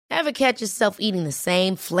Ever catch yourself eating the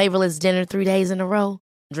same flavorless dinner 3 days in a row?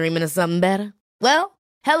 Dreaming of something better? Well,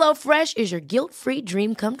 HelloFresh is your guilt-free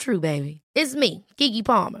dream come true, baby. It's me, Keke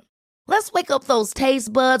Palmer. Let's wake up those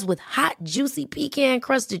taste buds with hot, juicy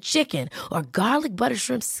pecan-crusted chicken or garlic butter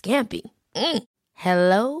shrimp scampi.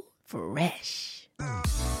 Hello Fresh.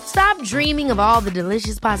 Stop dreaming of all the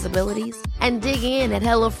delicious possibilities and dig in at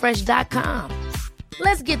HelloFresh.com.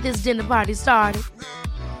 Let's get this dinner party started.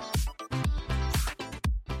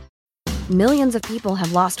 Millions of people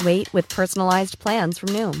have lost weight with personalized plans from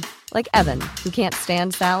Noom. Like Evan, who can't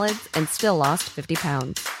stand salads and still lost 50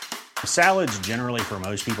 pounds. Salads generally for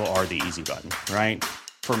most people are the easy button, right?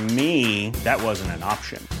 For me, that wasn't an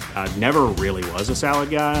option. I never really was a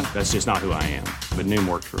salad guy. That's just not who I am. But Noom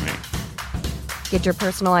worked for me. Get your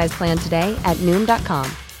personalized plan today at Noom.com.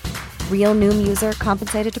 Real Noom user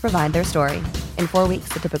compensated to provide their story. In 4 weeks,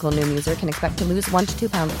 the typical Noom user can expect to lose 1 to 2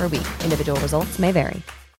 pounds per week. Individual results may vary.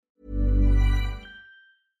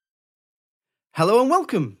 Hello and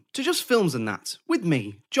welcome to Just Films and That, with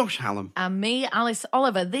me, Josh Hallam. And me, Alice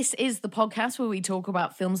Oliver. This is the podcast where we talk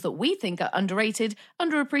about films that we think are underrated,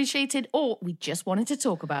 underappreciated, or we just wanted to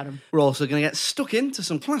talk about them. We're also going to get stuck into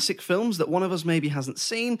some classic films that one of us maybe hasn't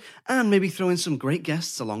seen, and maybe throw in some great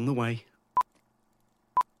guests along the way.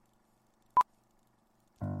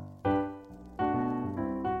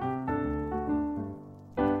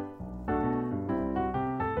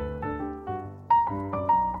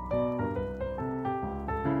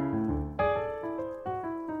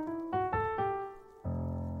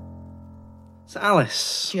 So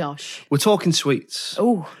Alice, Josh. we're talking sweets.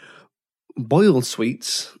 Oh. Boiled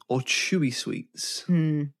sweets or chewy sweets?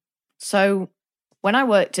 So when I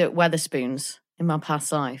worked at Weatherspoons in my past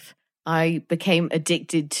life, I became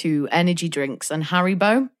addicted to energy drinks and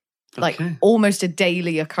Haribo. Like almost a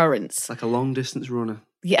daily occurrence. Like a long distance runner.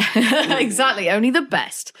 Yeah, exactly. Only the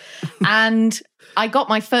best. And I got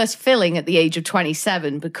my first filling at the age of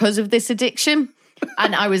 27 because of this addiction.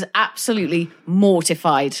 And I was absolutely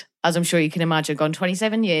mortified, as I'm sure you can imagine. Gone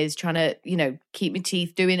 27 years trying to, keep my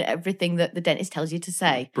teeth, doing everything that the dentist tells you to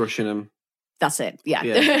say. Brushing them. That's it,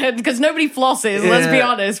 yeah. Because nobody flosses, let's be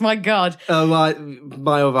honest, my God. Oh,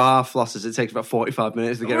 my over half flosses, it takes about 45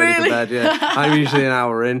 minutes to get ready for bed, yeah. I'm usually an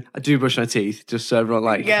hour in. I do brush my teeth, just so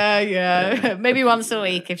everyone Yeah. Maybe once a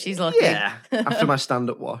week if she's lucky. Yeah, after my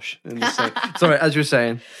stand-up wash. Sorry, as you were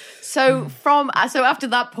saying. So after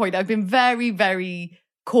that point, I've been very, very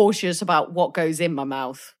cautious about what goes in my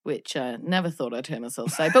mouth, which never thought I'd hear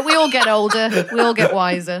myself say. But we all get older, we all get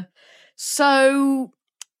wiser. So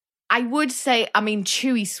I would say,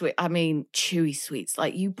 chewy sweets.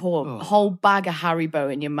 Like you pour a whole bag of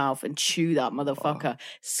Haribo in your mouth and chew that motherfucker.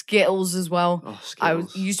 Skittles as well.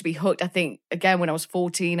 Skittles. I used to be hooked. I think, again, when I was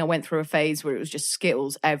 14, I went through a phase where it was just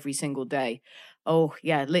Skittles every single day. Oh,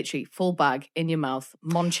 yeah, literally full bag in your mouth,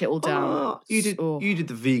 munch it all down. You did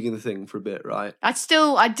the vegan thing for a bit, right? I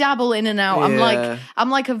dabble in and out. Yeah. I'm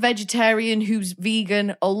like a vegetarian who's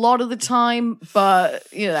vegan a lot of the time, but,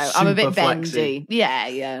 I'm a bit Super flexy. bendy.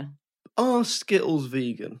 Yeah. Are Skittles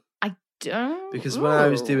vegan? I don't. Because when I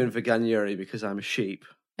was doing Veganuary, because I'm a sheep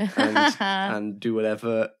and do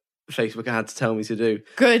whatever Facebook had to tell me to do.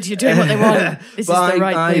 Good, you're doing what they want. This is the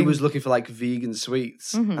right thing. I was looking for vegan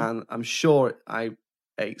sweets, and I'm sure I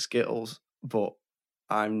ate Skittles, but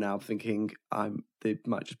I'm now thinking they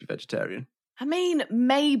might just be vegetarian.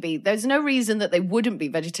 Maybe. There's no reason that they wouldn't be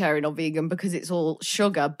vegetarian or vegan because it's all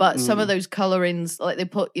sugar, but some of those colorings, like they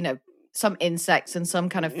put, some insects and some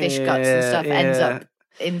kind of fish guts and stuff ends up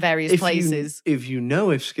in various places. If you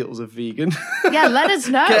know if Skittles are vegan. Yeah, let us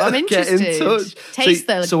know. I'm interested. Get in touch. Taste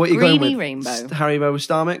the what greeny rainbow. Haribo with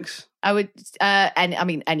Star Mix? I would,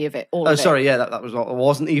 any of it, all of it. Oh, sorry, yeah, that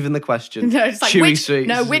wasn't even the question. No, it's like, chewy sweets.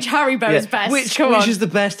 No, which Haribo is best? Which is the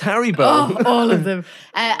best Haribo? Oh, all of them.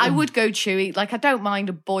 I would go chewy. I don't mind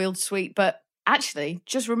a boiled sweet, but actually,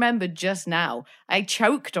 just remembered just now, I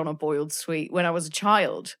choked on a boiled sweet when I was a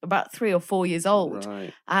child, about 3 or 4 years old.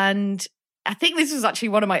 Right. And I think this was actually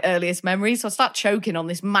one of my earliest memories. So I start choking on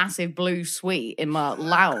this massive blue sweet in my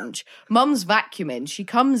lounge. Mum's vacuuming. She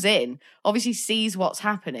comes in, obviously sees what's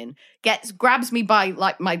happening, grabs me by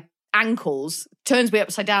my ankles, turns me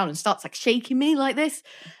upside down and starts shaking me like this.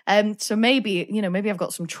 So maybe I've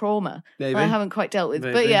got some trauma that I haven't quite dealt with.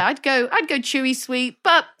 Maybe. But yeah, I'd go chewy sweet,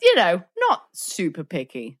 but not super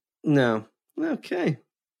picky. No. Okay.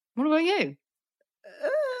 What about you?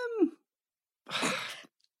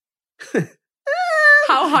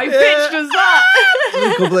 How high pitched was that?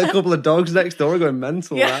 a couple of dogs next door are going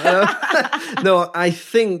mental. Yeah. No, I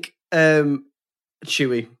think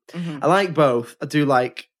chewy. Mm-hmm. I like both. I do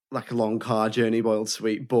like a long car journey boiled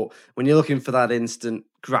sweet, but when you're looking for that instant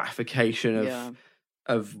gratification of Yeah.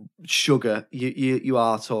 of sugar. You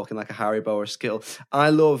are talking like a Haribo or a Skittle. I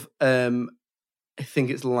love. I think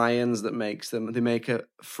it's Lions that makes them. They make a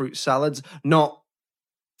fruit salads, not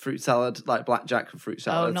fruit salad like blackjack fruit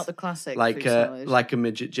salad. Oh, not the classic like fruit salad. like a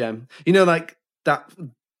midget gem. You know, like that.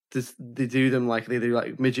 They do them like they do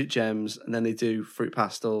like midget gems, and then they do fruit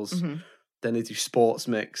pastels. Mm-hmm. Then they do sports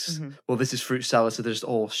mix. Well, this is fruit salad, so they're just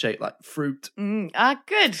all shaped like fruit.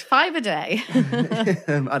 Good. 5 a day.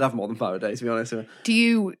 I'd have more than 5 a day, to be honest. Are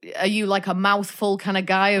you like a mouthful kind of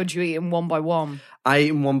guy, or do you eat them one by one? I eat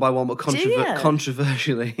them one by one, but you?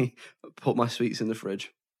 controversially, put my sweets in the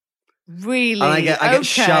fridge. Really? And I get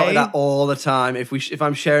shouted at Okay. all the time. If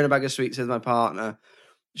I'm sharing a bag of sweets with my partner,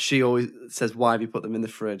 she always says, "Why have you put them in the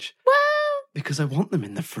fridge?" Well, Because I want them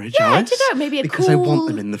in the fridge, yeah, I Alice. don't know. Maybe a because cool, I want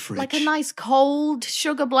them in the fridge. like a nice cold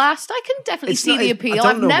sugar blast. I can definitely It's see not- the I appeal. don't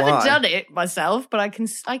I've know never why. done it myself, but I can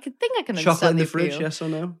think I can chocolate understand in the the fridge, appeal. yes or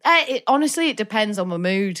no? Honestly, it depends on my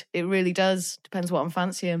mood. It really does. Depends what I'm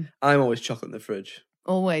fancying. I'm always chocolate in the fridge.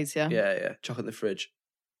 Always, yeah. Yeah, chocolate in the fridge.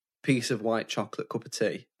 Piece of white chocolate, cup of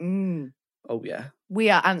tea. Oh yeah, We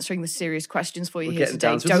are answering the serious questions for you we're here getting today.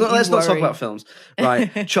 down to it. Don't you Let's not talk worry. about films,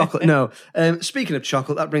 right? Chocolate. No. Speaking of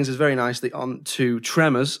chocolate, that brings us very nicely on to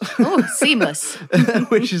Tremors. Oh, seamless.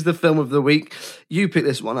 Which is the film of the week. You picked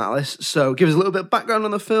this one, Alice. So give us a little bit of background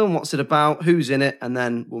on the film. What's it about? Who's in it? And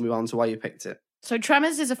then we'll move on to why you picked it. So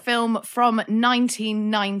Tremors is a film from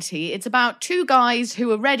 1990. It's about two guys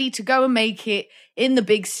who are ready to go and make it in the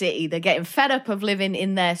big city. They're getting fed up of living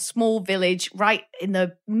in their small village right in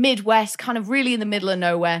the Midwest, kind of really in the middle of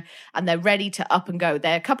nowhere, and they're ready to up and go.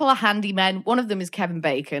 They're a couple of handymen. One of them is Kevin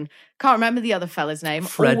Bacon. Can't remember the other fella's name.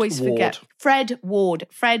 Fred Always Ward. forget. Fred Ward.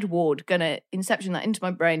 Fred Ward. Gonna inception that into my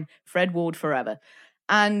brain. Fred Ward forever.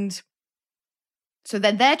 And so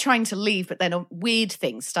then they're trying to leave, but then weird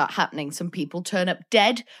things start happening. Some people turn up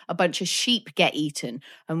dead. A bunch of sheep get eaten.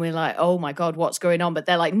 And we're like, oh my God, what's going on? But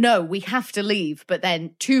they're like, no, we have to leave. But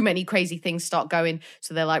then too many crazy things start going.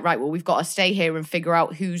 So they're like, right, well, we've got to stay here and figure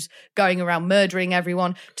out who's going around murdering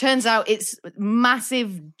everyone. Turns out it's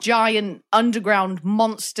massive, giant underground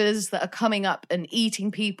monsters that are coming up and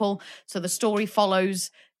eating people. So the story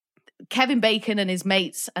follows Kevin Bacon and his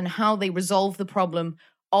mates and how they resolve the problem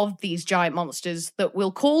of these giant monsters that we'll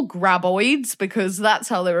call graboids because that's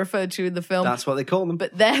how they're referred to in the film. That's what they call them.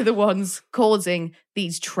 But they're the ones causing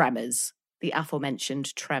these tremors, the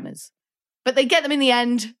aforementioned tremors. But they get them in the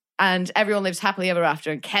end, and everyone lives happily ever after,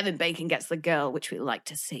 and Kevin Bacon gets the girl, which we like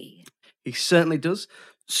to see. He certainly does.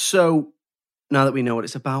 So now that we know what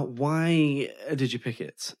it's about, why did you pick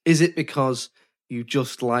it? Is it because you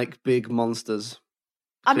just like big monsters?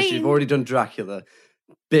 I Because mean, you've already done Dracula,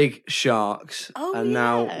 big sharks, Oh, and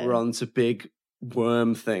now yeah. we're on to big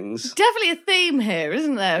worm things. definitely a theme here,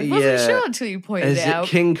 isn't there? I wasn't Yeah. sure until you pointed Is it it out.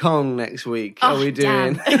 King Kong next week? Oh, Are we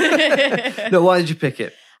doing? damn. No, why did you pick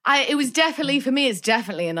it? It was definitely, for me, it's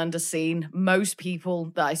definitely an underseen. Most people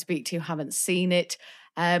that I speak to haven't seen it.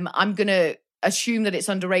 I'm going to assume that it's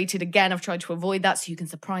underrated. Again, I've tried to avoid that so you can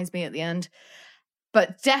surprise me at the end.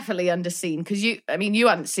 But definitely underseen because you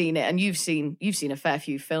hadn't seen it and you've seen a fair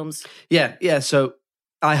few films. Yeah. So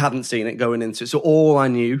I hadn't seen it going into it. So all I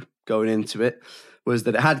knew going into it was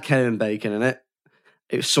that it had Kevin Bacon in it.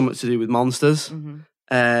 It was something to do with monsters. Mm-hmm.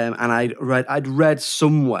 And I'd read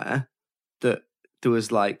somewhere that there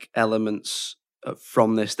was like elements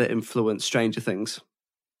from this that influenced Stranger Things.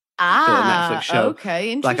 Netflix show.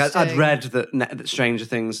 Okay, Like interesting. I'd read that Stranger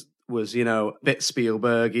Things was, a bit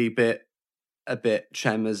Spielbergy, a bit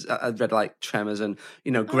Tremors. I'd read like Tremors and,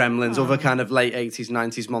 Gremlins, other kind of late 80s,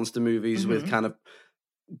 90s monster movies with kind of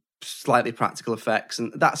slightly practical effects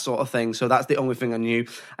and that sort of thing. So that's the only thing I knew.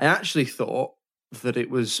 I actually thought that it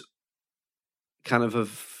was kind of a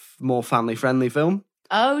more family-friendly film.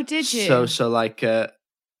 Oh, did you? So like you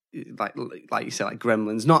said, like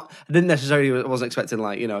Gremlins. I wasn't expecting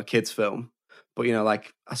like, a kid's film, but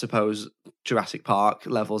like I suppose Jurassic Park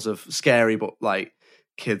levels of scary, but like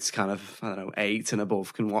kids kind of, I don't know, 8 and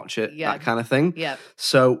above can watch it, Yeah. that kind of thing. Yeah.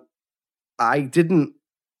 So I didn't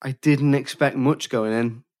expect much going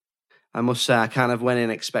in. I must say I kind of went in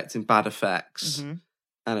expecting bad effects Mhm.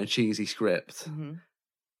 and a cheesy script. Mhm.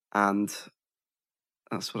 And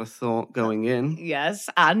that's what I thought going in. Yes,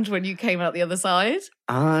 and when you came out the other side,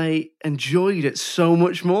 I enjoyed it so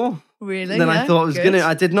much more really? than I Yeah, thought it was good. going to.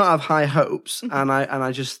 I did not have high hopes, and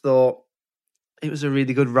I just thought it was a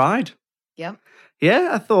really good ride. Yeah. Yeah,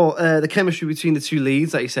 I thought the chemistry between the two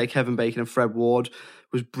leads, like you say, Kevin Bacon and Fred Ward,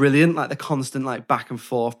 was brilliant. Like the constant like back and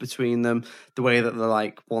forth between them, the way that they're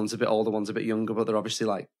like one's a bit older, one's a bit younger, but they're obviously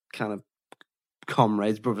like kind of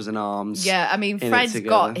comrades, brothers in arms. Yeah, I mean, in it Fred's together.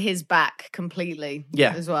 got his back completely.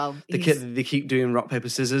 Yeah. As well. They keep doing rock paper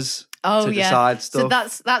scissors. Oh, to yeah. decide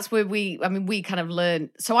stuff. So that's where we kind of learned.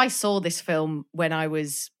 So I saw this film when I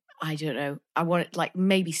was, I don't know, I wanted like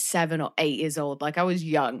maybe 7 or 8 years old. Like I was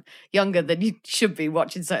younger than you should be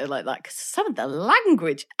watching something like that, because some of the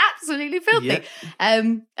language absolutely filthy. Yeah.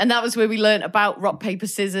 And that was where we learned about rock, paper,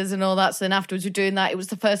 scissors and all that. So then afterwards we're doing that. It was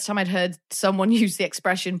the first time I'd heard someone use the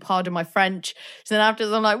expression, pardon my French. So then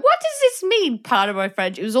afterwards I'm like, what does this mean, pardon my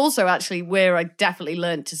French? It was also actually where I definitely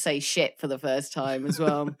learned to say shit for the first time as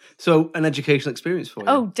well. So an educational experience for you.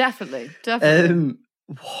 Oh, definitely. So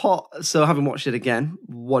having watched it again,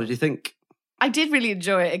 what did you think? I did really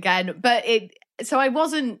enjoy it again, but I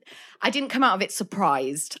didn't come out of it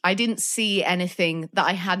surprised. I didn't see anything that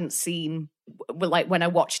I hadn't seen, like when I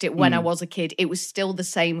watched it when I was a kid. It was still the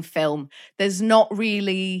same film. There's not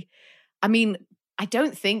really, I mean, I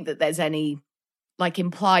don't think that there's any like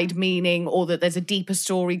implied meaning or that there's a deeper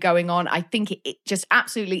story going on. I think it just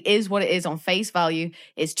absolutely is what it is on face value.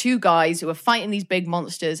 It's 2 guys who are fighting these big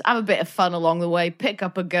monsters, have a bit of fun along the way, pick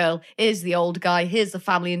up a girl, here's the old guy, here's the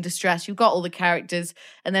family in distress, you've got all the characters,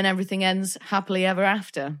 and then everything ends happily ever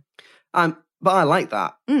after. But I like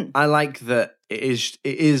that. I like that it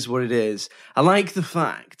is what it is. I like the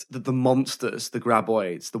fact that the monsters, the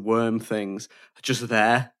graboids, the worm things, are just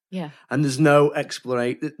there. Yeah. And there's no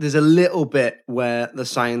exploration. There's a little bit where the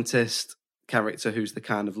scientist character, who's the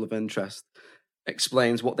kind of love interest,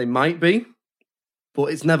 explains what they might be.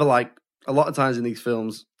 But it's never like, a lot of times in these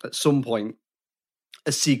films, at some point,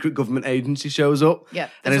 a secret government agency shows up. Yeah.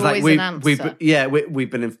 And it's like, an answer.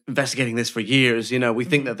 we've been investigating this for years. You know, we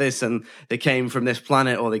think that this, and they came from this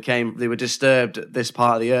planet, or they were disturbed at this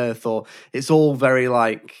part of the earth, or it's all very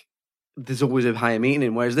like, there's always a higher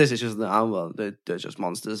meaning, whereas this is just, they're just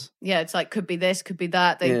monsters. Yeah, it's like, could be this, could be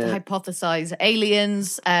that. They hypothesize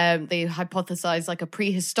aliens. They hypothesize like a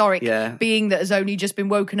prehistoric being that has only just been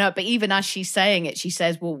woken up. But even as she's saying it, she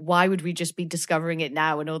says, well, why would we just be discovering it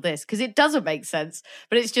now and all this? Because it doesn't make sense.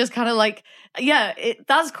 But it's just kind of like,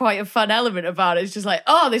 that's quite a fun element about it. It's just like,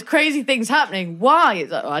 oh, there's crazy things happening. Why?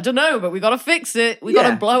 It's like, I don't know, but we got to fix it. We got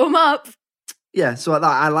to blow them up. Yeah, so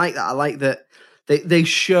I like that. I like that. They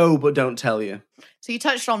show but don't tell you. So you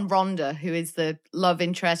touched on Rhonda, who is the love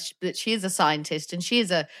interest, but she is a scientist and she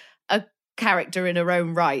is a character in her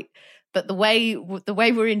own right. But the way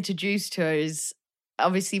we're introduced to her is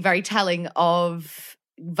obviously very telling of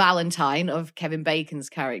Valentine, of Kevin Bacon's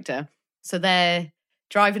character. So they're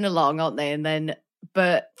driving along, aren't they? And then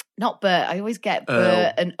not Bert. I always get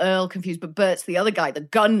Bert and Earl confused, but Bert's the other guy, the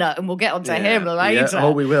gun nut, and we'll get onto him later. Yeah.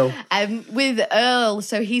 Oh, we will. With Earl,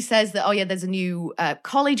 so he says that, there's a new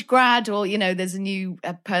college grad, or, there's a new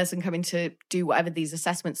person coming to do whatever these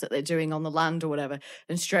assessments that they're doing on the land or whatever.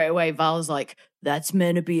 And straight away, Val's like, that's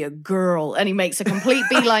meant to be a girl. And he makes a complete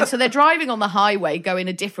beeline. So they're driving on the highway, going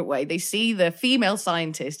a different way. They see the female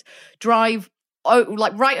scientist drive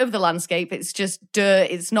like right over the landscape. It's just dirt.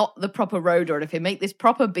 It's not the proper road or anything. Make this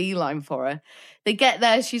proper beeline for her. They get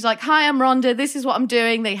there. She's like, hi, I'm Rhonda. This is what I'm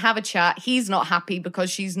doing. They have a chat. He's not happy because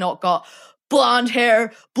she's not got blonde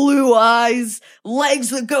hair, blue eyes, legs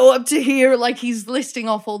that go up to here. Like, he's listing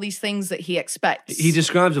off all these things that he expects. He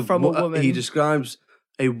describes from a woman. He describes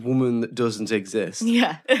a woman that doesn't exist.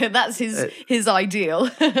 Yeah, that's his ideal.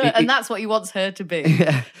 And that's what he wants her to be.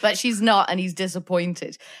 Yeah. But she's not, and he's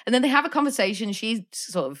disappointed. And then they have a conversation. She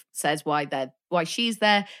sort of says why she's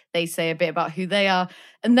there. They say a bit about who they are.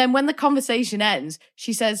 And then when the conversation ends,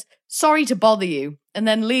 she says, sorry to bother you, and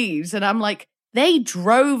then leaves. And I'm like, they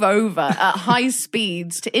drove over at high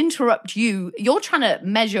speeds to interrupt you. You're trying to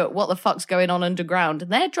measure what the fuck's going on underground, and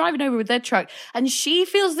they're driving over with their truck, and she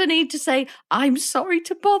feels the need to say, I'm sorry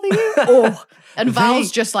to bother you. And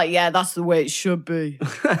Val's just like, yeah, that's the way it should be.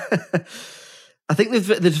 I think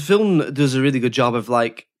the film does a really good job of,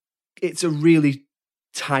 like, it's a really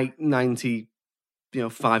tight 90,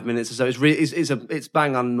 5 minutes or so. It's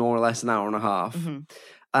bang on more or less an hour and a half. Mm-hmm.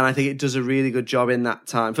 And I think it does a really good job in that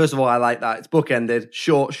time. First of all, I like that. It's bookended,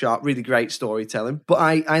 short, sharp, really great storytelling. But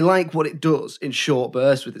I like what it does in short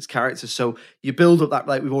bursts with its characters. So you build up that,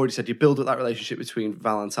 like we've already said, you build up that relationship between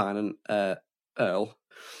Valentine and Earl.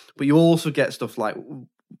 But you also get stuff like,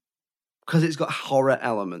 because it's got horror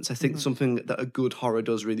elements, I think something that a good horror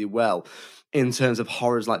does really well in terms of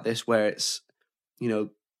horrors like this, where it's,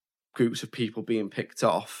 groups of people being picked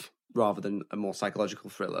off rather than a more psychological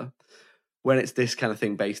thriller. When it's this kind of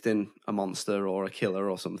thing based in a monster or a killer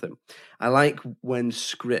or something. I like when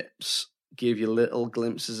scripts give you little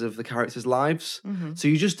glimpses of the characters' lives. Mm-hmm. So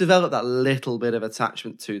you just develop that little bit of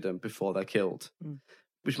attachment to them before they're killed. Mm.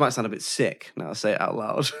 which might sound a bit sick now I say it out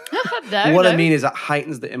loud. No, What no. I mean is that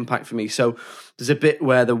heightens the impact for me. So there's a bit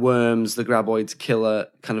where the worms, the graboids, kill a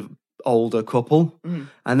kind of older couple,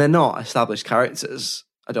 and they're not established characters.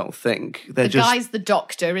 I don't think they're The just. guy's the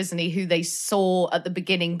doctor, isn't he? Who they saw at the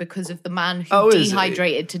beginning because of the man who Oh, is he?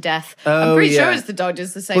 dehydrated to death. Oh, I'm pretty sure yeah. it's the doctor.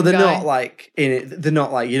 It's the same Well, they're guy. not like in it. They're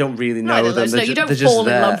not like you don't really know Right, them. no, you don't they're just fall in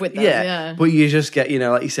there. love with them, yeah. But you just get,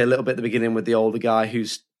 like you say, a little bit at the beginning with the older guy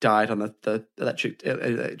who's died on the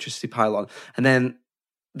electricity pylon, and then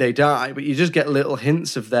they die. But you just get little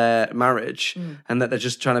hints of their marriage, and that they're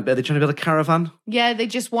just trying to build a caravan. Yeah, they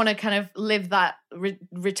just want to kind of live that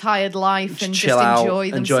retired life and chill just out, enjoy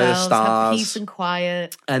enjoy the themselves, have stars. peace and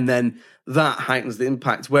quiet. And then that heightens the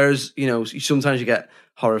impact. Whereas, sometimes you get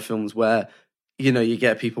horror films where, you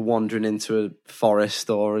get people wandering into a forest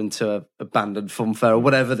or into an abandoned funfair or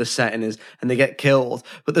whatever the setting is, and they get killed,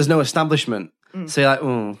 but there's no establishment. So you're like,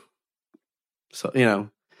 oh. So,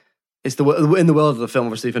 it's in the world of the film,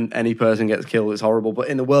 obviously, if any person gets killed, it's horrible. But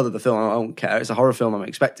in the world of the film, I don't care. It's a horror film. I'm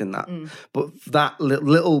expecting that. But that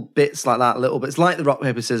little bits like that, little bits like the rock,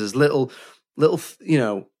 paper, scissors, little,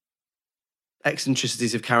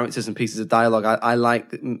 eccentricities of characters and pieces of dialogue, I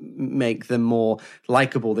like make them more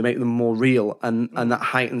likable. They make them more real, and that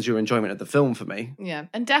heightens your enjoyment of the film for me. Yeah,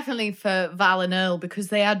 and definitely for Val and Earl, because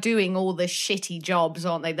they are doing all the shitty jobs,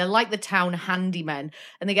 aren't they? They're like the town handymen,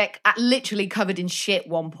 and they get literally covered in shit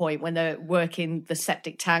one point when they're working the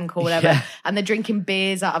septic tank or whatever, Yeah. and they're drinking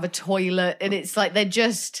beers out of a toilet, and it's like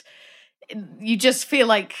you just feel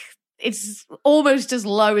like it's almost as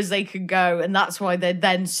low as they can go, and that's why they're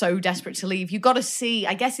then so desperate to leave. You've got to see,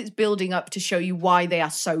 I guess it's building up to show you why they are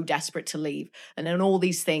so desperate to leave. And then all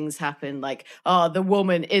these things happen, like, oh, the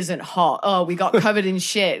woman isn't hot. Oh, we got covered in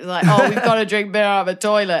shit. It's like, oh, we've got to drink beer out of a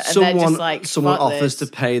toilet. And they're just like, someone fuck offers this.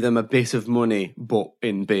 to pay them a bit of money, but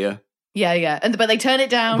in beer. Yeah. But they turn it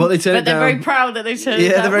down. But they're very proud that they turn it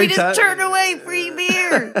Yeah, down. they're very We just proud. turned away free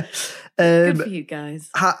beer. Good for you guys.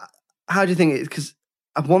 How do you think it? Because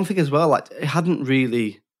one thing as well, like it hadn't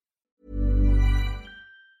really.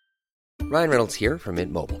 Ryan Reynolds here from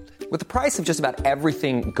Mint Mobile. With the price of just about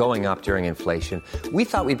everything going up during inflation, we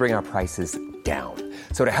thought we'd bring our prices down.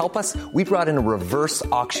 So to help us, we brought in a reverse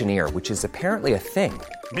auctioneer, which is apparently a thing.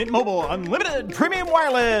 Mint Mobile Unlimited Premium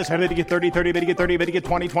Wireless. How to get 30, 30, bit to get 30, bit to get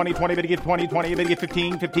 20, 20, 20, bit to get 20, 20, bit to get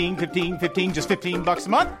 15, 15, 15, 15, just $15 a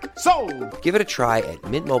month? Sold! Give it a try at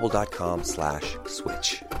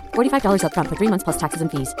mintmobile.com/switch. $45 up front for 3 months plus taxes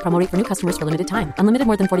and fees. Promo rate for new customers for limited time. Unlimited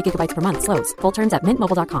more than 40 gigabytes per month. Slows full terms at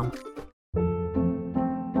mintmobile.com.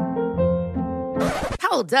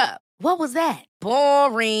 Hold up. What was that?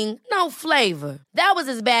 Boring. No flavor. That was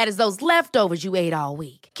as bad as those leftovers you ate all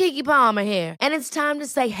week. Keke Palmer here, and it's time to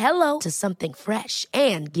say hello to something fresh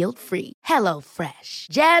and guilt-free. Hello Fresh.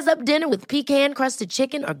 Jazz up dinner with pecan-crusted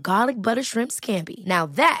chicken or garlic butter shrimp scampi. Now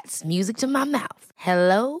that's music to my mouth.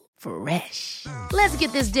 Hello Fresh. Let's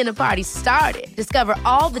get this dinner party started. Discover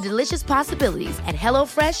all the delicious possibilities at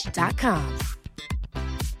hellofresh.com.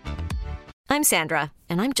 I'm Sandra,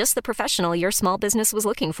 and I'm just the professional your small business was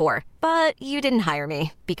looking for. But you didn't hire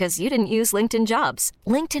me because you didn't use LinkedIn Jobs.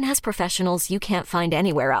 LinkedIn has professionals you can't find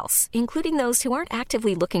anywhere else, including those who aren't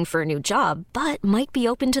actively looking for a new job, but might be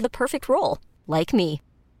open to the perfect role, like me.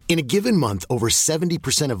 In a given month, over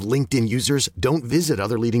 70% of LinkedIn users don't visit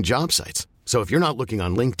other leading job sites. So if you're not looking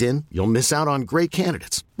on LinkedIn, you'll miss out on great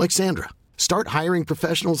candidates like Sandra. Start hiring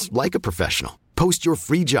professionals like a professional. Post your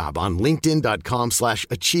free job on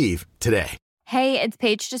linkedin.com/achieve today. Hey, it's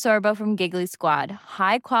Paige DeSorbo from Giggly Squad.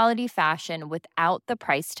 High quality fashion without the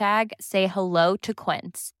price tag. Say hello to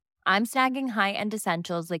Quince. I'm snagging high-end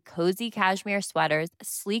essentials like cozy cashmere sweaters,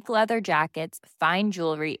 sleek leather jackets, fine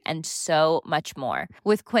jewelry, and so much more.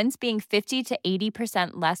 With Quince being 50 to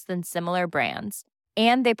 80% less than similar brands.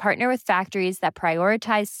 And they partner with factories that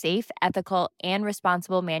prioritize safe, ethical, and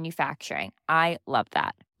responsible manufacturing. I love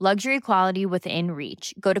that. Luxury quality within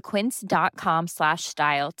reach. Go to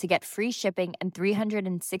quince.com/style to get free shipping and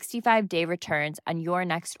 365-day returns on your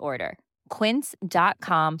next order.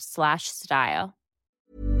 Quince.com/style.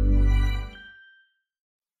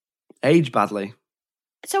 Age badly.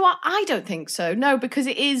 So I don't think so. No, because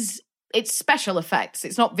it's special effects.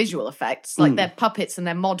 It's not visual effects. Like they're puppets and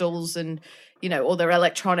they're models and, or they're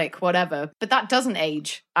electronic, whatever. But that doesn't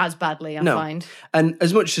age as badly, I find. And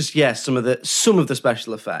as much as, yes, some of the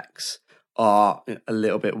special effects are a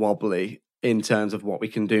little bit wobbly in terms of what we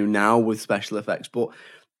can do now with special effects, but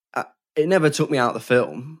it never took me out of the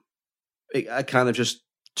film. I kind of just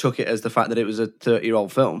took it as the fact that it was a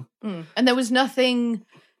 30-year-old film. And there was nothing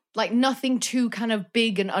like nothing too kind of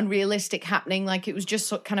big and unrealistic happening. Like it was just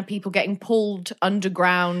sort of kind of people getting pulled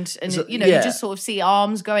underground and, So, you yeah. just sort of see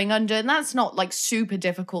arms going under. And that's not like super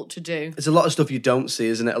difficult to do. There's a lot of stuff you don't see,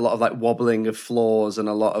 isn't it? A lot of like wobbling of floors and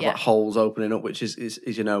a lot of Yeah. like holes opening up, which is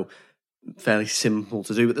fairly simple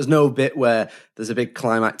to do. But there's no bit where there's a big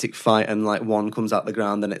climactic fight and like one comes out the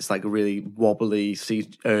ground and it's like really wobbly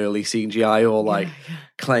early CGI or like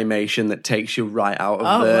claymation that takes you right out of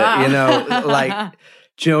wow. like,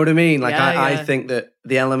 do you know what I mean? Like I Yeah. think that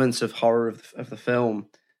the elements of horror of the film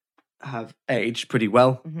have aged pretty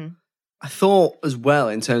well. Mm-hmm. I thought as well,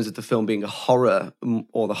 in terms of the film being a horror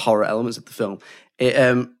or the horror elements of the film, it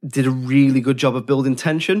did a really good job of building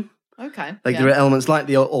tension. Okay. Like there are elements like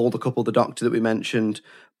the older couple, the doctor that we mentioned,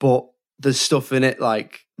 but there's stuff in it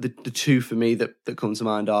like the two for me that come to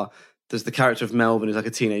mind are there's the character of Melvin who's like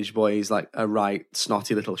a teenage boy. He's like a right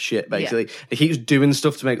snotty little shit, basically. He keeps doing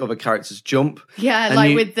stuff to make other characters jump. Yeah, And like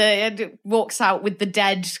you- with the walks out with the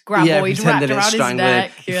dead graboid wrapped pretending it's around his strangling.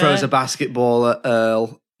 neck. He throws a basketball at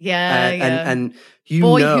Earl. And you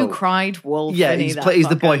boy know, who cried wolf. yeah, isn't he, he's that he's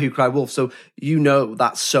the boy fucker? who cried wolf. So you know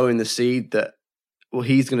that's sowing the seed that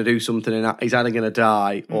he's going to do something and he's either going to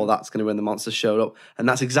die or that's going to when the monster showed up, and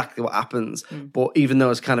that's exactly what happens. But even though I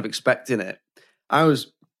was kind of expecting it, I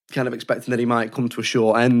was kind of expecting that he might come to a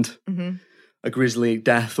short end, a grisly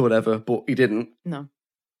death or whatever, but he didn't. No.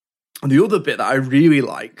 And the other bit that I really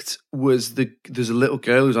liked was there's a little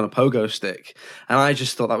girl who's on a pogo stick, and I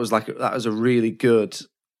just thought that was a really good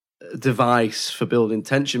device for building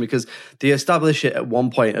tension, because they establish it at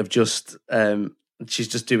one point of just she's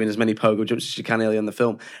just doing as many pogo jumps as she can early in the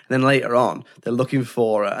film, and then later on they're looking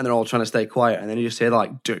for her and they're all trying to stay quiet, and then you just hear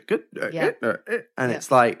like and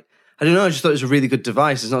it's like, I don't know, I just thought it was a really good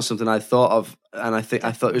device. It's not something I thought of, and I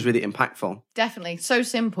thought it was really impactful. Definitely. So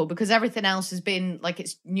simple, because everything else has been like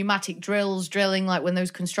it's pneumatic drills drilling, like when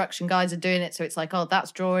those construction guys are doing it. So it's like, oh,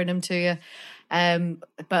 that's drawing them to you.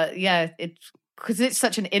 But yeah, because it's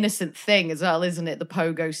such an innocent thing as well, isn't it? The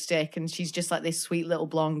pogo stick. And she's just like this sweet little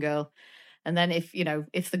blonde girl. And then if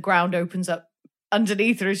the ground opens up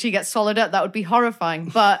underneath her and she gets swallowed up, that would be horrifying.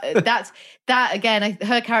 But that again,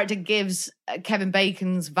 her character gives Kevin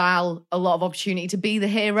Bacon's Val a lot of opportunity to be the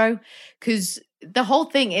hero, because the whole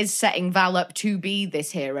thing is setting Val up to be this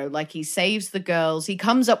hero. Like, he saves the girls, he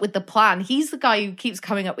comes up with the plan. He's the guy who keeps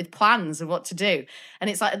coming up with plans of what to do. And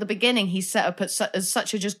it's like at the beginning, he's set up as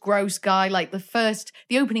such a just gross guy. Like the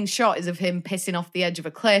opening shot is of him pissing off the edge of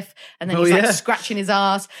a cliff, and then he's like scratching his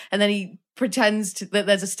ass, and then he pretends that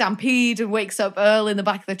there's a stampede and wakes up Earl in the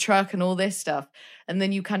back of the truck and all this stuff. And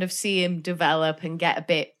then you kind of see him develop and get a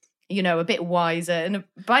bit wiser. And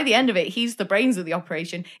by the end of it, he's the brains of the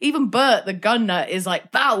operation. Even Bert, the gun nut, is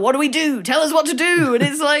like, Val, what do we do? Tell us what to do. And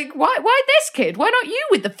it's like, why this kid? Why not you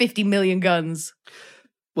with the 50 million guns?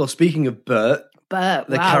 Well, speaking of Bert, the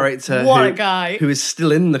wow. character A guy. who is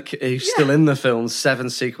still in the film 7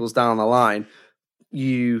 sequels down the line,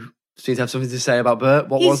 you seem to have something to say about Bert.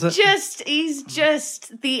 What was it? He's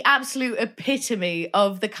just the absolute epitome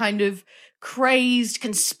of the kind of crazed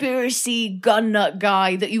conspiracy gun nut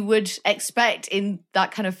guy that you would expect in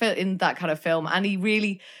that kind of film.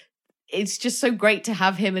 And it's just so great to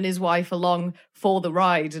have him and his wife along for the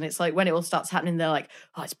ride. And it's like, when it all starts happening, they're like,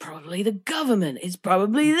 oh, it's probably the government, it's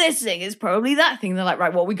probably this thing, it's probably that thing. They're like,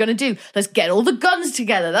 right, what are we going to do? Let's get all the guns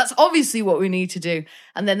together. That's obviously what we need to do.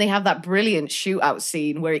 And then they have that brilliant shootout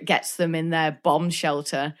scene where it gets them in their bomb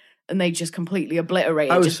shelter and they just completely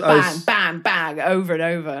obliterate it. Bang, bang, over and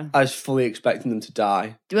over. I was fully expecting them to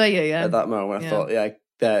die. Yeah. At that moment, I thought,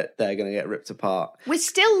 they're going to get ripped apart. We're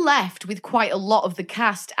still left with quite a lot of the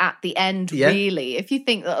cast at the end, really. If you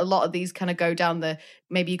think that a lot of these kind of go down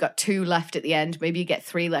maybe you got 2 left at the end, maybe you get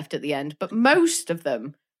 3 left at the end, but most of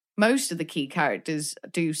the key characters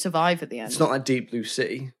do survive at the end. It's not like Deep Blue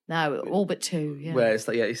Sea. No, all but 2, yeah. Where it's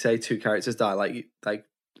like, you say 2 characters die, like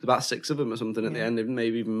about 6 of them or something at the end,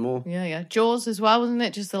 maybe even more. Yeah. Jaws as well, wasn't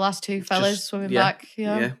it? Just the last 2 fellas swimming back.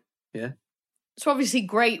 Yeah. So obviously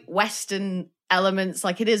great Western elements.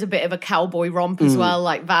 Like, it is a bit of a cowboy romp as well.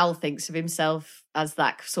 Like, Val thinks of himself as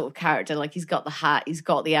that sort of character. Like, he's got the hat, he's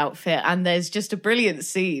got the outfit, and there's just a brilliant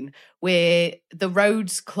scene where the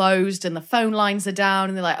road's closed and the phone lines are down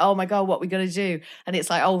and they're like, oh my God, what are we going to do? And it's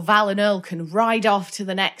like, oh, Val and Earl can ride off to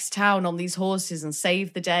the next town on these horses and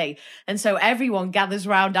save the day. And so everyone gathers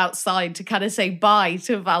round outside to kind of say bye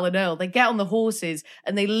to Val and Earl. They get on the horses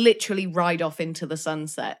and they literally ride off into the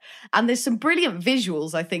sunset. And there's some brilliant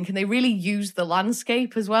visuals, I think, and they really use the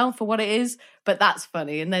landscape as well for what it is, but that's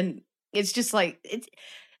funny. And then it's just like,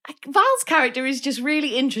 Val's character is just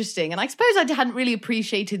really interesting, and I suppose I hadn't really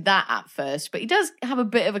appreciated that at first, but he does have a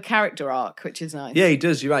bit of a character arc, which is nice. Yeah, he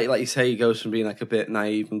does. You're right. Like you say, he goes from being like a bit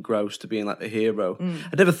naive and gross to being like the hero.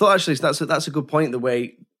 I never thought actually. So that's a good point. The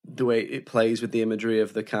way it plays with the imagery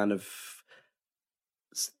of the kind of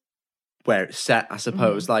where it's set, I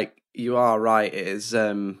suppose. Like you are right. It is.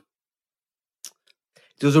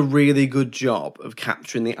 Does a really good job of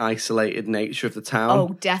capturing the isolated nature of the town.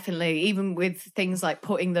 Oh, definitely. Even with things like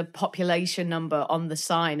putting the population number on the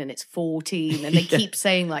sign and it's 14 and they keep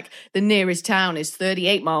saying like the nearest town is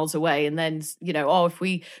 38 miles away and then, you know, oh, if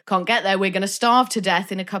we can't get there, we're going to starve to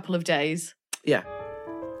death in a couple of days. Yeah.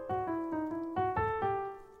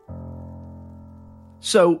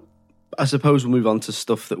 So I suppose we'll move on to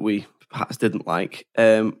stuff that we perhaps didn't like.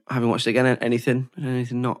 Having watched it again, anything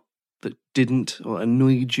not that didn't or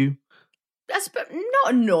annoyed you?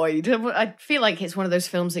 Not annoyed. I feel like it's one of those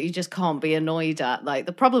films that you just can't be annoyed at. Like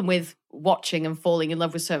the problem with watching and falling in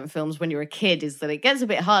love with certain films when you're a kid is that it gets a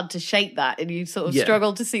bit hard to shake that and you sort of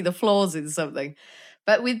struggle to see the flaws in something.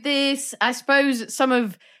 But with this, I suppose some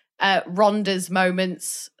of Rhonda's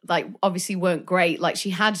moments, like obviously weren't great. Like she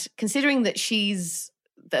had, considering that she's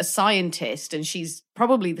a scientist and she's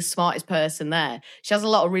probably the smartest person there, she has a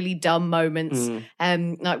lot of really dumb moments.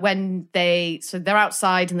 Like when they're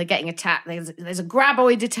outside and they're getting attacked, there's a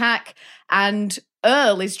graboid attack and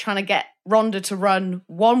Earl is trying to get Rhonda to run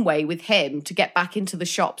one way with him to get back into the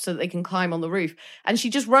shop so that they can climb on the roof. And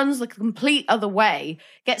she just runs the complete other way,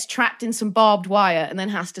 gets trapped in some barbed wire, and then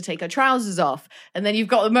has to take her trousers off. And then you've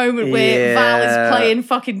got the moment where Val is playing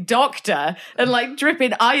fucking doctor and like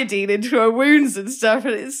dripping iodine into her wounds and stuff.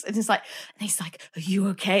 And he's like, are you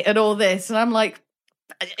okay? And all this. And I'm like,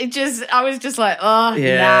 I was just like, oh,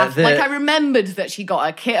 naff. Like I remembered that she got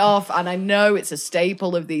her kit off, and I know it's a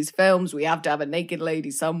staple of these films. We have to have a naked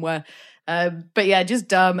lady somewhere. But yeah, just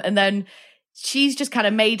dumb. And then she's just kind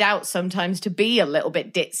of made out sometimes to be a little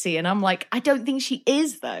bit ditzy, and I'm like, I don't think she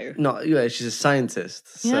is though. She's a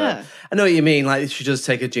scientist. So. Yeah. I know what you mean. Like she does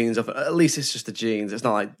take her jeans off. At least it's just the jeans. It's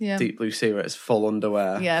not like Deep Blue Sea where it's full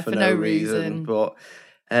underwear. Yeah, for no reason. But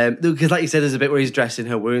because like you said, there's a bit where he's dressing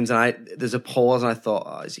her wounds, and there's a pause, and I thought,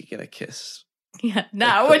 oh, is he gonna kiss? Yeah,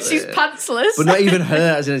 now when she's pantsless. But not even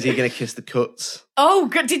her, as in is he gonna kiss the cuts? Oh,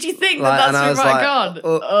 God, did you think that's been right gone? That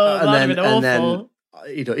would have been awful. And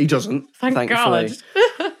then he doesn't, thankfully. God.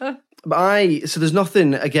 But so there's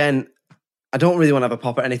nothing, again, I don't really want to have a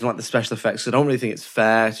pop at anything like the special effects. I don't really think it's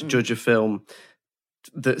fair to judge a film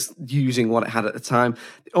that's using what it had at the time.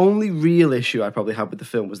 The only real issue I probably had with the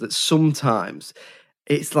film was that sometimes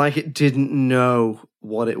it's like it didn't know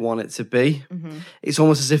what it wanted to be. It's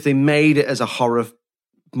almost as if they made it as a horror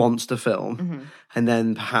monster film and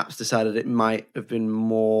then perhaps decided it might have been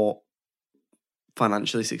more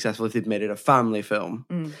financially successful if they'd made it a family film.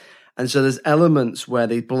 And so there's elements where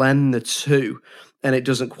they blend the two and it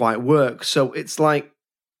doesn't quite work. So it's like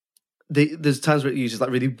there's times where it uses like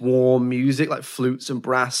really warm music, like flutes and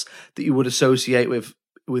brass that you would associate with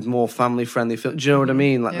more family-friendly films. Do you know what I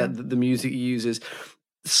mean? Like the music he uses,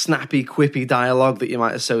 snappy, quippy dialogue that you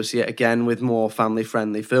might associate again with more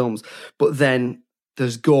family-friendly films. But then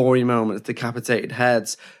there's gory moments, decapitated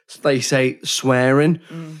heads. They say swearing.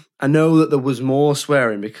 I know that there was more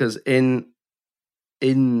swearing because in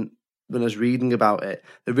when I was reading about it,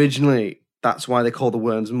 originally that's why they call the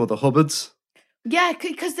worms Mother Hubbards. Yeah,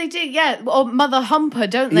 because they do, or Mother Humper,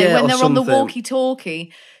 don't they? When they're on the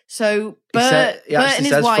walkie-talkie. So Bert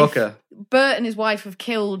and his wife have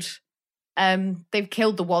killed. They've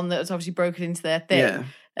killed the one that was obviously broken into their thing. Yeah.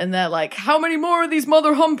 And they're like, how many more of these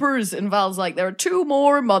Mother Humpers? And Val's like, there are 2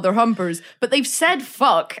 more Mother Humpers. But they've said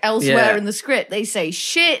fuck elsewhere in the script. They say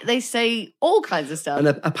shit. They say all kinds of stuff. And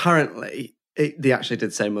apparently, they actually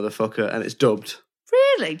did say motherfucker, and it's dubbed.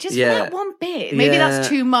 Really? Just for that one bit? Maybe that's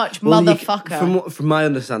too much, motherfucker. From my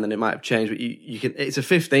understanding, it might have changed, but you can. It's a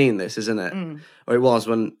 15, this, isn't it? Or it was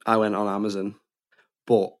when I went on Amazon.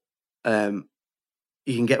 But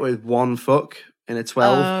you can get away with one fuck in a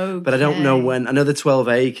 12. Okay. But I don't know when. I know the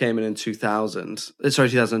 12A came in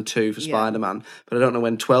 2002 for Spider-Man. But I don't know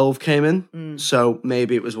when 12 came in. So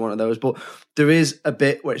maybe it was one of those. But there is a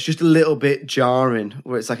bit where it's just a little bit jarring,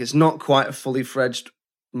 where it's like it's not quite a fully fledged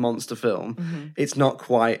monster film. It's not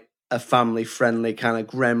quite a family-friendly kind of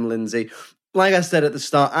Gremlinsy. Like I said at the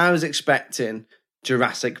start, I was expecting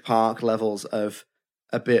Jurassic Park levels of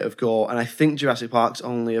a bit of gore, and I think Jurassic Park's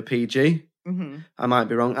only a PG. I might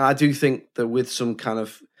be wrong. And I do think that with some kind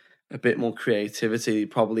of a bit more creativity, you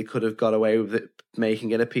probably could have got away with it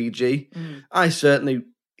making it a PG. I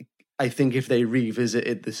think if they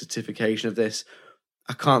revisited the certification of this,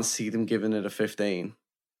 I can't see them giving it a 15.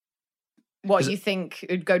 What, you think it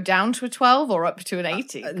would go down to a 12 or up to an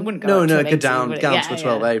 18? It wouldn't go no, up to an 18, down would it? to a Yeah,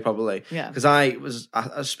 12A probably. Yeah. Because I was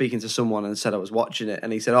speaking to someone and said I was watching it,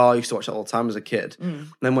 and he said, "Oh, I used to watch it all the time as a kid." And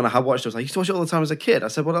then when I had watched it, I was like, "I used to watch it all the time as a kid." I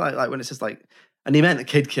said, "What like when it says like," and he meant a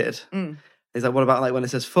kid. He's like, "What about like when it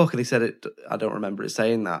says fuck?" And he said, I don't remember it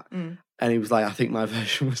saying that. And he was like, "I think my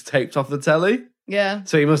version was taped off the telly." Yeah.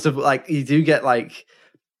 So he must have like, you do get like,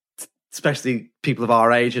 especially people of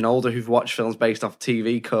our age and older who've watched films based off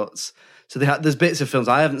TV cuts. So there's bits of films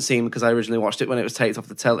I haven't seen because I originally watched it when it was taped off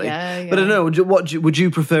the telly. Yeah. But I don't know, would you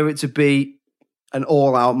prefer it to be an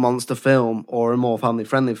all-out monster film or a more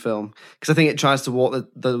family-friendly film? Because I think it tries to walk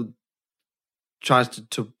tries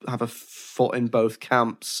to have a foot in both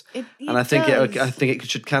camps, and I think it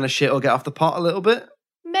should kind of shit or get off the pot a little bit.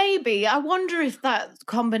 Maybe. I wonder if that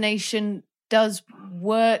combination does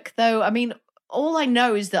work, though. I mean, all I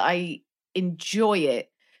know is that I enjoy it,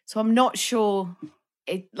 so I'm not sure.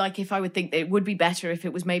 If I would think that it would be better if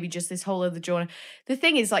it was maybe just this whole other genre. The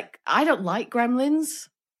thing is, like, I don't like Gremlins.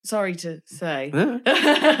 Sorry to say.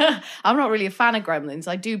 Yeah. I'm not really a fan of Gremlins.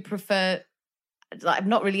 I do prefer, like, I'm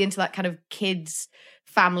not really into that kind of kids,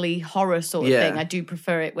 family horror sort of thing. I do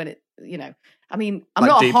prefer it when it, I mean, I'm like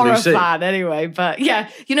not a horror fan anyway, but yeah,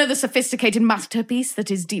 the sophisticated masterpiece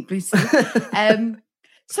that is Deep Blue Sea.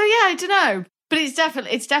 So yeah, I don't know. But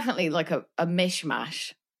it's definitely like a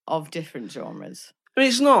mishmash of different genres. I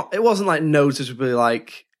mean, it wasn't like noticeably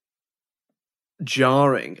like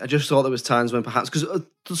jarring. I just thought there was times when perhaps, because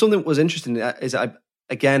something that was interesting is that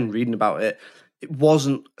again, reading about it, it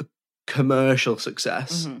wasn't a commercial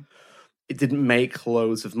success. It didn't make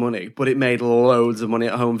loads of money, but it made loads of money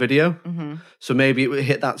at home video. So maybe it would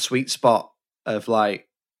hit that sweet spot of like,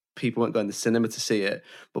 people weren't going to the cinema to see it,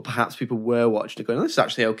 but perhaps people were watching it going, "Oh, this is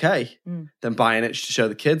actually okay," then buying it to show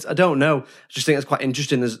the kids. I don't know. I just think it's quite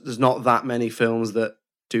interesting. There's not that many films that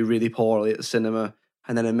do really poorly at the cinema.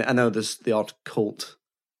 And then I know there's the odd cult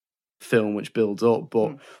film which builds up,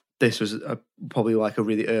 but this was probably like a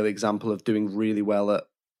really early example of doing really well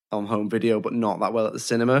on home video, but not that well at the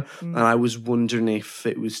cinema. And I was wondering if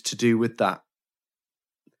it was to do with that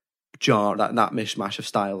that mishmash of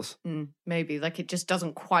styles. Maybe like it just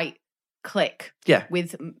doesn't quite click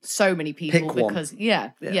with so many people. Pick because one.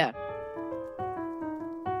 Yeah.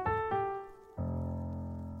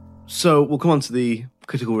 So we'll come on to the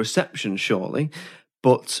critical reception shortly,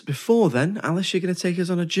 but before then, Alice, you're going to take us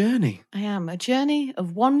on a journey. I am. A journey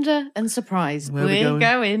of wonder and surprise. Where are we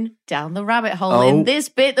going down the rabbit hole in this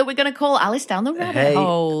bit that we're going to call Alice Down the Rabbit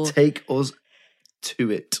Hole. Take us to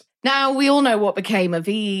it. Now, we all know what became of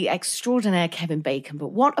the extraordinaire Kevin Bacon, but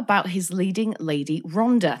what about his leading lady,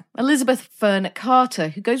 Rhonda? Elizabeth Fern Carter,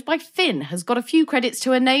 who goes by Finn, has got a few credits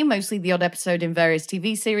to her name, mostly the odd episode in various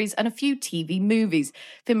TV series and a few TV movies.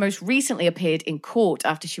 Finn most recently appeared in court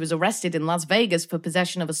after she was arrested in Las Vegas for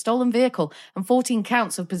possession of a stolen vehicle and 14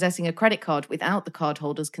 counts of possessing a credit card without the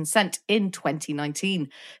cardholder's consent in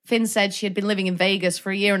 2019. Finn said she had been living in Vegas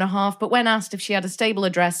for a year and a half, but when asked if she had a stable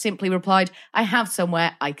address, simply replied, "I have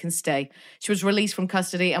somewhere I can stay." She was released from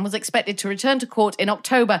custody and was expected to return to court in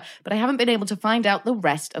October, but I haven't been able to find out the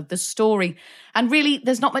rest of the story. And really,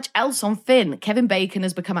 there's not much else on Finn. Kevin Bacon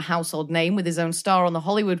has become a household name with his own star on the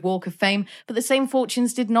Hollywood Walk of Fame, but the same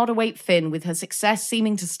fortunes did not await Finn, with her success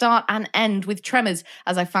seeming to start and end with Tremors,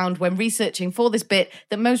 as I found when researching for this bit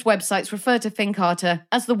that most websites refer to Finn Carter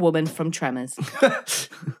as the woman from Tremors.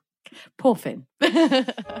 Poor Finn.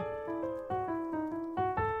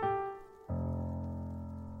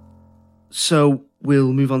 So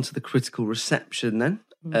we'll move on to the critical reception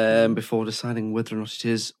then, before deciding whether or not it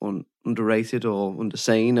is underrated or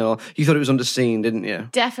underseen. Or you thought it was underseen, didn't you?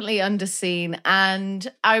 Definitely underseen, and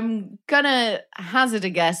I'm gonna hazard a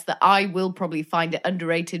guess that I will probably find it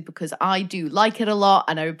underrated because I do like it a lot,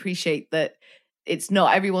 and I appreciate that it's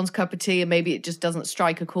not everyone's cup of tea, and maybe it just doesn't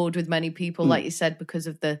strike a chord with many people, like you said, because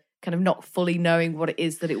of the kind of not fully knowing what it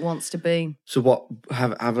is that it wants to be. So what,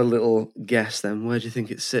 have a little guess then. Where do you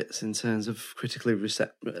think it sits in terms of critically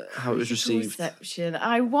how it was received? Reception.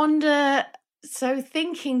 I wonder, so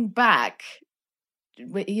thinking back,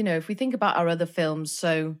 if we think about our other films,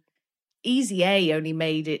 so Easy A only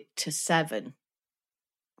made it to 7,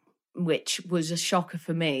 which was a shocker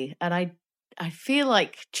for me. And I feel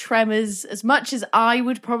like Tremors, as much as I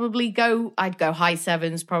would probably go, I'd go high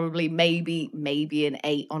 7s, probably maybe an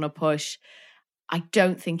 8 on a push. I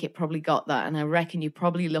don't think it probably got that. And I reckon you're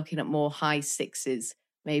probably looking at more high 6s,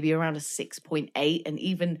 maybe around a 6.8. And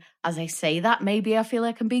even as I say that, maybe I feel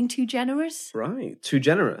like I'm being too generous. Right, too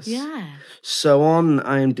generous. Yeah. So on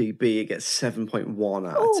IMDb, it gets 7.1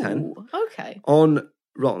 out of 10. Okay. On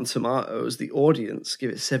Rotten Tomatoes, the audience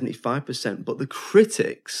give it 75%, but the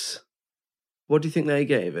critics What do you think they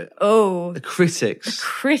gave it? Oh, The critics.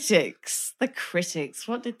 The critics.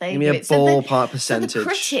 What did they Give me give a it? ballpark percentage. So the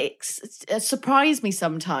critics surprise me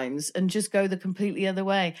sometimes and just go the completely other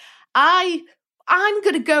way. I'm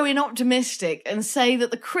going to go in optimistic and say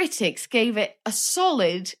that the critics gave it a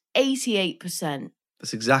solid 88%.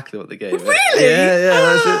 That's exactly what they gave it. Really?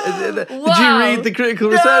 Yeah. Did Wow. you read the critical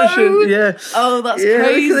No. reception? Yeah. Oh, that's Yeah,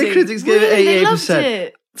 crazy. the critics gave Really? it 88%. They loved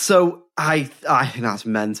it. So I think that's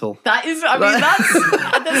mental. That is, I mean,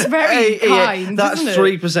 that's very kind. That's isn't it?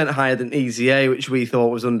 3% higher than Easy A, which we thought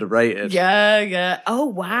was underrated. Yeah. Oh,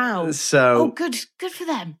 wow. So good for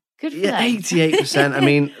them. Good for yeah, them. 88%. I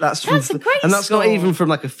mean, that's That's a great and that's score. not even from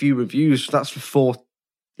like a few reviews. That's for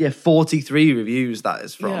 43 reviews. That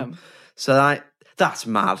is from. Yeah. So that's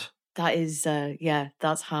mad. That is,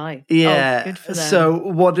 that's high. Yeah. Oh, good for them. So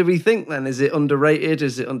what do we think then? Is it underrated?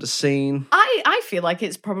 Is it underseen? I feel like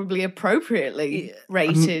it's probably appropriately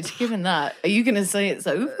rated, given that. Are you going to say it's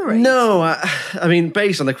overrated? No, I mean,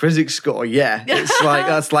 based on the critics score, yeah,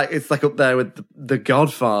 it's like up there with the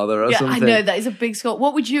Godfather or Yeah, something. I know that is a big score.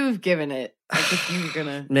 What would you have given it? Like if you were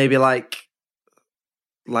gonna, Maybe like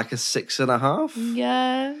a 6.5.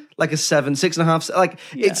 yeah, Like a 7, 6.5. Like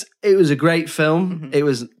Yeah. it was a great film. Mhm. It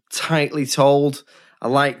was tightly told. I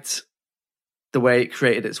liked the way it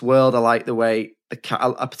created its world. I liked the way I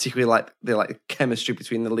particularly like the chemistry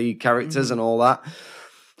between the lead characters and all that.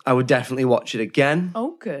 I would definitely watch it again.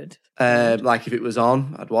 Oh, good. Like if it was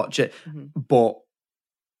on, I'd watch it. But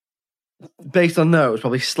based on those,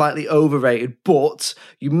 probably slightly overrated. But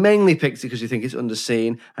you mainly picked it because you think it's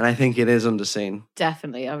underseen, and I think it is underseen.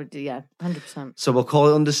 Definitely, I would. Yeah, 100%. So we'll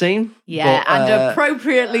call it underseen. Yeah, But, and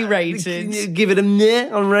appropriately rated. Give it a meh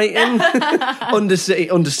on rating.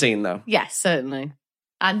 Underseen though. Yes, certainly,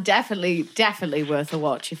 and definitely worth a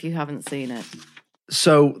watch if you haven't seen it.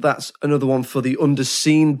 So that's another one for the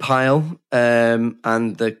underseen pile, and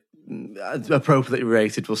the appropriately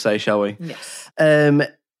rated, we'll say, shall we? Yes.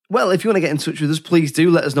 Well, if you want to get in touch with us, please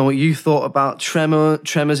do let us know what you thought about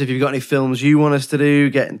Tremors. If you've got any films you want us to do,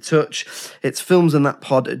 get in touch. It's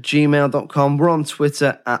filmsandthatpod@gmail.com. We're on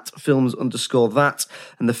Twitter @films_that,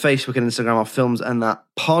 and the Facebook and Instagram are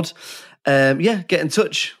filmsandthatpod. Get in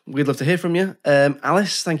touch. We'd love to hear from you.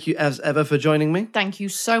 Alice, thank you as ever for joining me. Thank you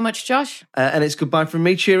so much, Josh. And it's goodbye from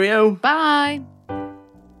me. Cheerio. Bye.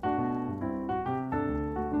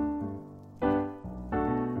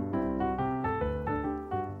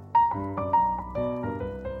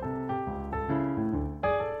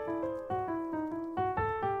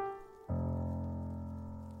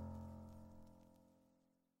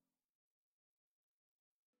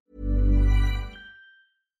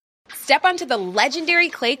 Step onto the legendary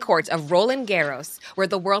clay courts of Roland Garros, where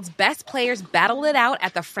the world's best players battle it out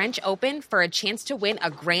at the French Open for a chance to win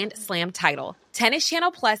a Grand Slam title. Tennis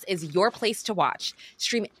Channel Plus is your place to watch.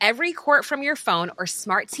 Stream every court from your phone or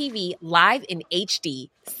smart TV live in HD.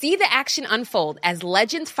 See the action unfold as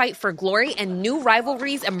legends fight for glory and new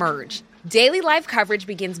rivalries emerge. Daily live coverage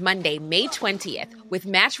begins Monday, May 20th, with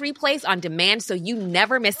match replays on demand so you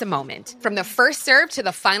never miss a moment. From the first serve to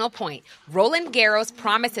the final point, Roland Garros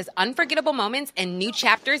promises unforgettable moments and new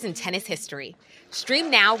chapters in tennis history.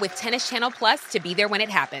 Stream now with Tennis Channel Plus to be there when it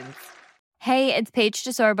happens. Hey, it's Paige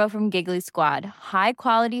DeSorbo from Giggly Squad. High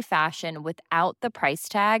quality fashion without the price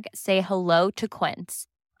tag. Say hello to Quince.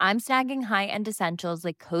 I'm snagging high-end essentials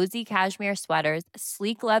like cozy cashmere sweaters,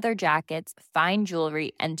 sleek leather jackets, fine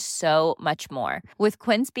jewelry, and so much more. With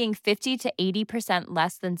Quince being 50 to 80%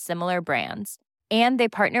 less than similar brands. And they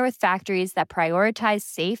partner with factories that prioritize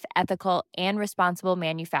safe, ethical, and responsible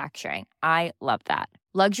manufacturing. I love that.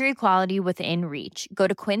 Luxury quality within reach. Go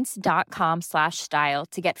to quince.com/style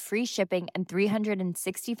to get free shipping and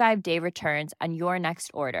 365-day returns on your next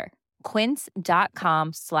order.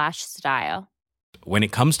 Quince.com/style. When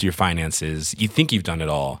it comes to your finances, you think you've done it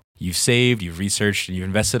all. You've saved, you've researched, and you've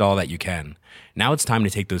invested all that you can. Now it's time to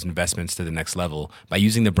take those investments to the next level by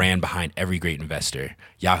using the brand behind every great investor,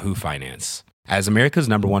 Yahoo Finance. As America's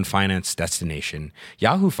 #1 finance destination,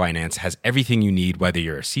 Yahoo Finance has everything you need, whether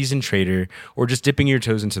you're a seasoned trader or just dipping your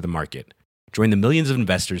toes into the market. Join the millions of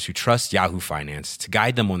investors who trust Yahoo Finance to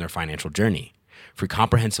guide them on their financial journey. For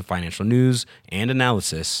comprehensive financial news and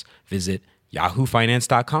analysis, visit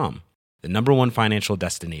yahoofinance.com. The #1 financial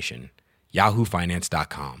destination,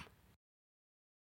 yahoofinance.com.